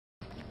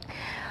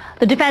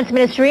The Defense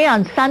Ministry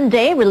on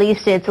Sunday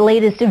released its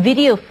latest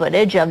video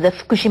footage of the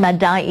Fukushima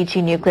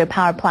Daiichi nuclear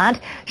power plant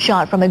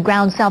shot from a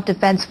ground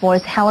self-defense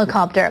force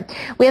helicopter.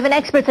 We have an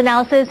expert's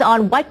analysis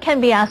on what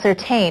can be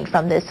ascertained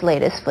from this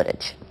latest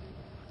footage.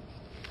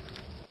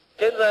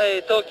 This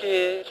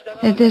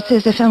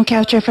is a film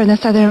capture from the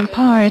southern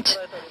part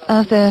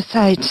of the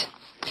site.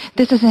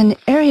 This is an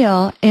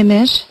aerial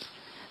image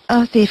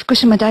of the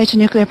Fukushima Daiichi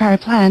nuclear power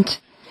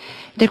plant.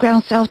 The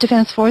ground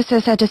self-defense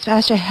forces had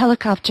dispatched a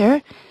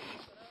helicopter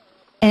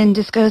and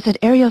disclosed that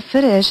aerial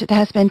footage that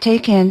has been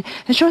taken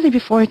shortly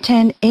before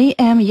 10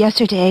 a.m.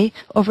 yesterday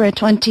over a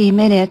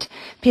 20-minute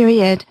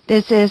period.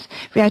 This is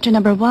reactor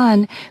number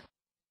 1.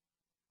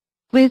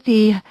 With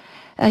the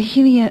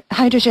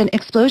hydrogen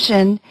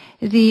explosion,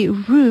 the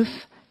roof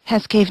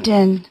has caved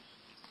in.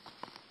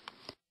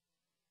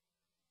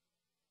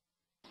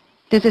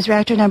 This is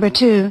reactor number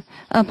 2.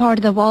 A part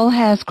of the wall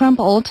has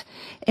crumbled,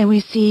 and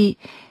we see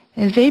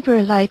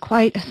vapor-like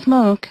white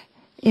smoke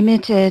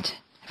emitted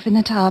from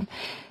the top.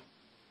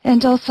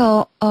 And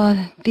also,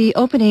 the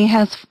opening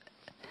has,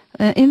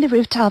 in the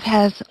rooftop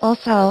has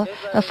also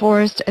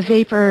forced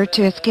vapor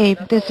to escape.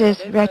 This is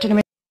reactor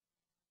number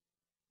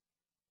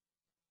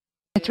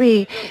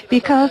 3.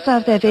 Because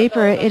of the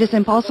vapor, it is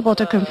impossible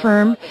to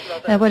confirm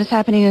what is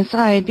happening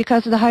inside.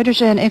 Because of the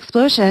hydrogen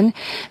explosion,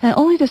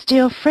 only the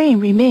steel frame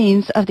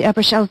remains of the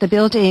upper shell of the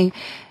building.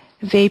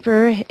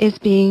 Vapor is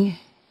being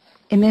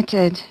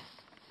emitted.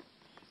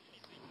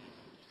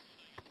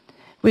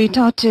 We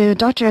talked to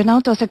Dr.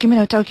 Naoto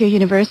Sakimura of Tokyo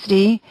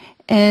University,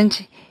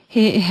 and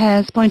he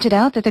has pointed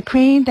out that the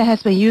crane that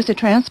has been used to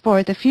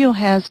transport the fuel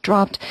has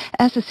dropped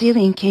as the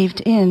ceiling caved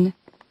in.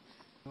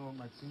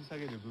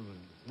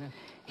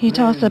 He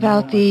talks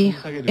about the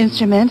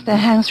instrument that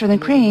hangs from the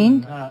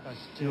crane,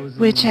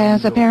 which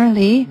has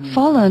apparently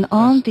fallen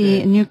on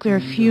the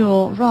nuclear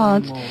fuel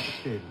rods,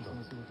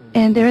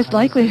 and there is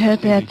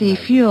likelihood that the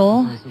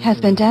fuel has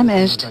been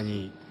damaged,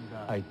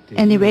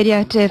 and the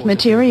radioactive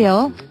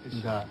material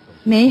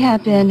may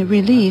have been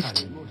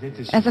released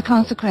as a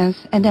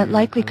consequence, and that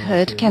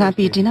likelihood cannot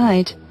be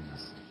denied.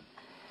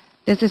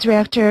 This is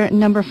reactor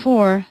number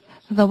 4.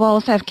 The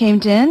walls have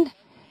caved in,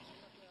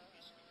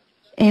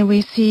 and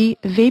we see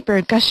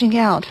vapor gushing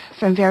out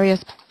from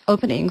various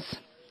openings.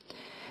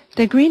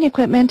 The green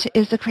equipment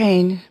is the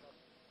crane,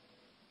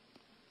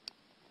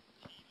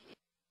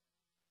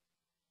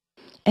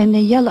 and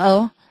the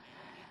yellow,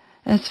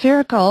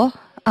 spherical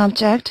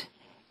object,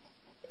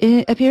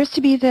 it appears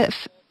to be the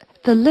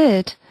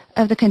lid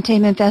of the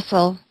containment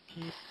vessel.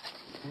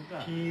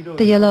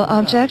 The yellow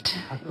object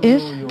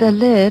is the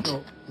lid,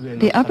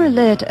 the upper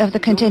lid of the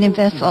containment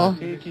vessel.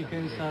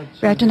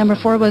 Reactor number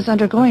 4 was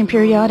undergoing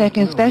periodic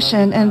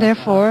inspection, and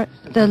therefore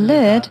the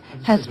lid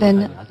has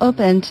been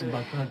opened.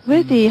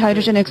 With the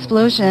hydrogen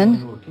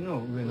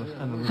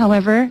explosion,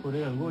 however,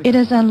 it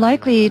is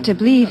unlikely to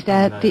believe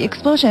that the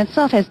explosion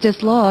itself has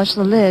dislodged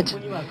the lid.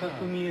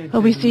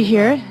 What we see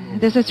here,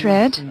 this is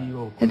red.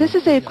 This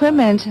is the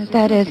equipment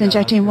that is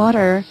injecting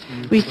water.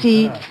 We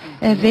see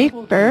a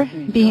vapor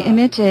being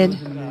emitted.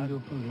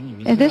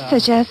 And this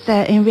suggests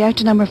that in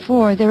reactor number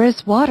 4, there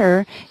is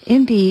water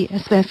in the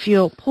spent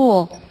fuel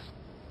pool.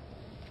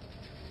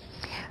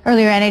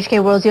 Earlier,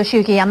 NHK World's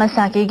Yoshiyuki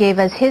Yamasaki gave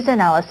us his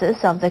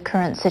analysis of the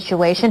current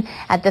situation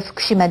at the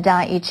Fukushima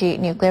Daiichi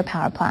nuclear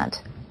power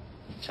plant.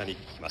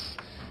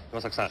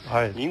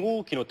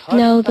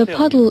 Now, the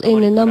puddle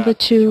in the number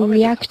 2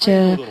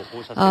 reactor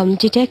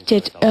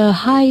detected a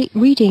high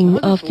reading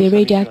of the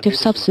radioactive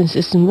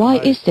substances. And why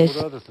is this?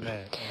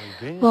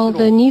 Well,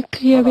 the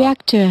nuclear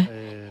reactor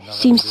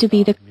seems to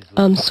be the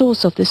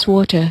source of this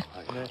water.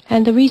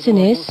 And the reason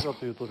is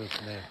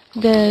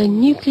the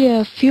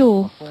nuclear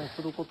fuel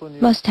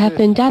must have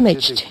been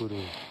damaged.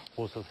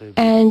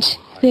 And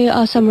there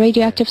are some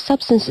radioactive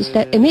substances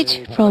that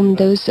emit from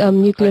those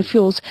nuclear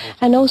fuels,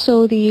 and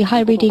also the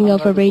high reading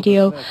of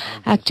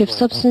radioactive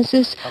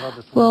substances.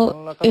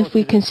 Well, if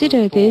we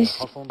consider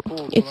this,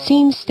 it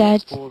seems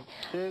that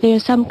there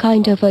is some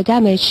kind of a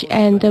damage,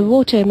 and the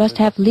water must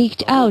have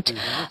leaked out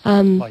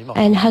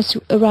and has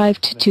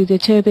arrived to the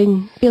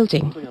turbine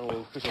building.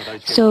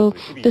 So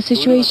the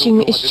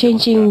situation is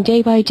changing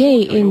day by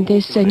day in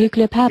this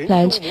nuclear power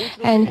plant.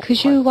 And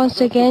could you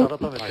once again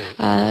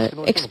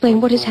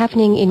explain what is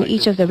happening in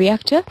each of the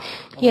reactor?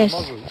 Yes.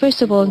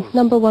 First of all,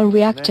 number 1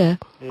 reactor.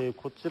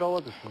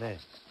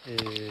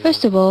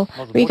 First of all,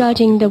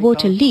 regarding the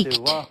water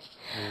leaked,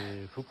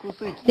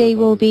 they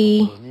will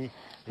be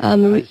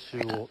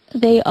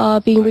they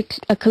are being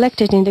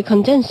collected in the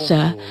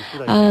condenser,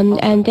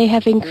 and they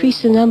have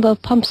increased the number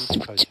of pumps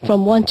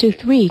from 1 to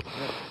 3.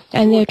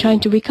 And they're trying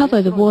to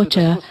recover the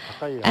water,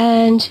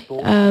 and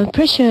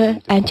pressure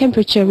and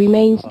temperature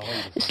remain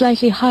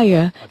slightly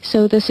higher,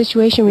 so the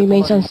situation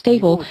remains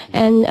unstable.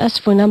 And as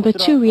for number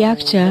 2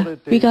 reactor,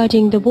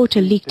 regarding the water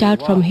leaked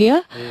out from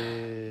here,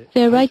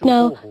 they're right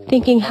now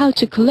thinking how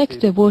to collect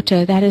the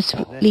water that is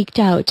leaked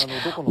out.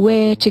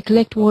 Where to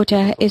collect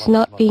water is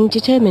not being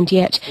determined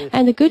yet.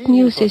 And the good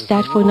news is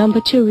that for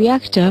number 2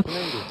 reactor,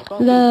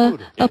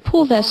 a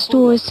pool that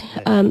stores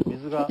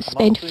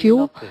spent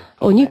fuel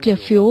or nuclear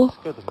fuel,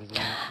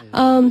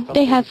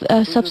 they have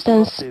a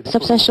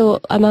substantial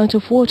amount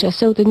of water,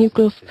 so the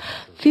nuclear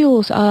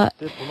fuels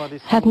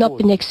have not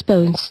been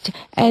exposed.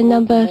 And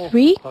number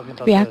 3,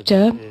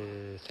 reactor.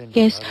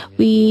 Yes,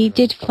 we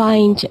did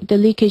find the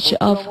leakage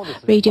of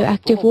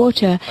radioactive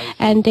water,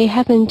 and they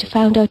haven't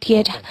found out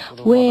yet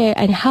where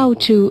and how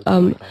to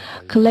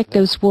collect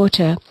those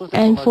water.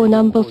 And for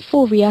number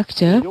 4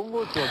 reactor,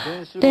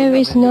 there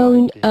is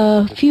no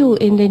fuel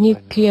in the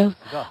nuclear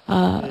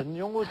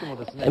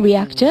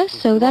reactor,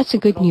 so that's a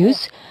good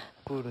news.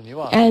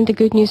 And the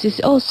good news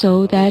is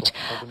also that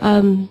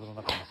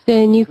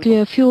the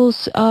nuclear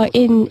fuels are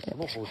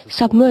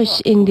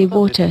submerged in the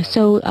water,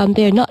 so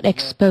they're not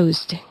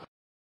exposed.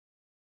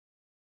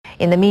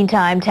 In the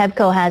meantime,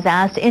 TEPCO has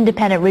asked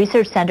independent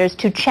research centers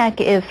to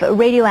check if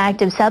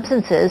radioactive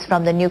substances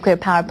from the nuclear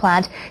power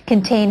plant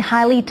contain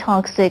highly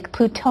toxic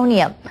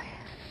plutonium.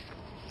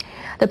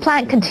 The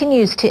plant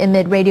continues to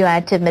emit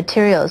radioactive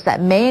materials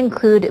that may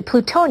include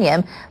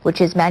plutonium,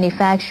 which is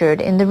manufactured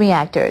in the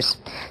reactors.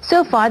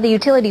 So far, the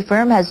utility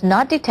firm has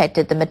not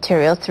detected the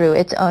material through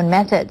its own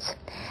methods.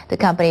 The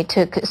company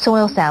took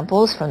soil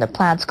samples from the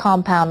plant's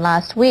compound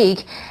last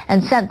week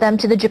and sent them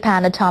to the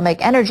Japan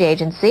Atomic Energy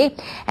Agency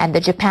and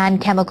the Japan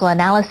Chemical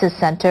Analysis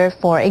Center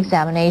for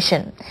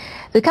examination.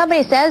 The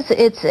company says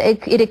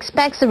it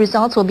expects the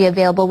results will be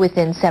available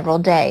within several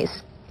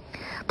days.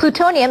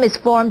 Plutonium is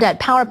formed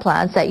at power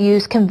plants that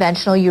use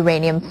conventional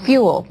uranium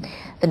fuel.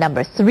 The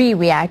number 3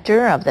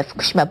 reactor of the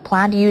Fukushima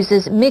plant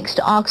uses mixed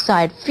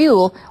oxide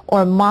fuel,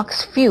 or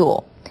MOX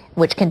fuel,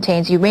 which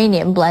contains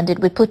uranium blended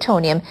with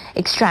plutonium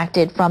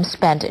extracted from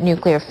spent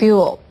nuclear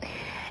fuel.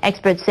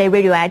 Experts say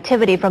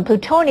radioactivity from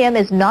plutonium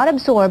is not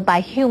absorbed by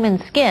human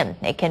skin.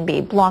 It can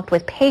be blocked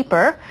with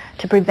paper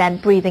to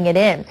prevent breathing it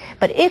in.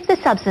 But if the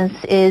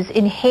substance is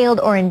inhaled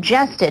or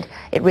ingested,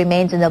 it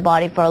remains in the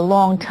body for a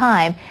long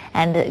time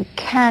and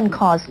can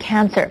cause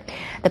cancer.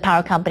 The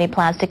power company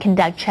plans to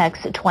conduct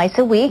checks twice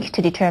a week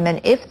to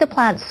determine if the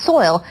plant's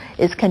soil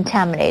is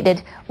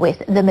contaminated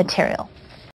with the material.